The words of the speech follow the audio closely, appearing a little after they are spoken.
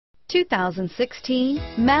2016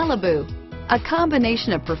 Malibu. A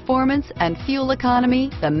combination of performance and fuel economy,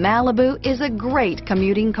 the Malibu is a great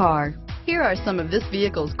commuting car. Here are some of this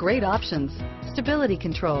vehicle's great options: stability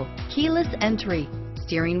control, keyless entry,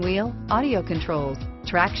 steering wheel audio controls,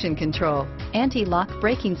 traction control, anti-lock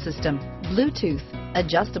braking system, Bluetooth,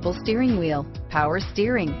 adjustable steering wheel, power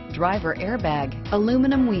steering, driver airbag,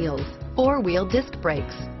 aluminum wheels, four-wheel disc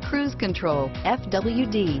brakes, cruise control,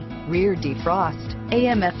 FWD, rear defrost,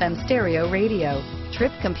 AM/FM stereo radio,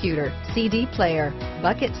 trip computer, CD player,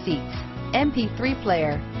 bucket seats, MP3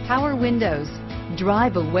 player, power windows.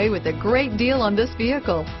 Drive away with a great deal on this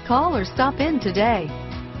vehicle. Call or stop in today.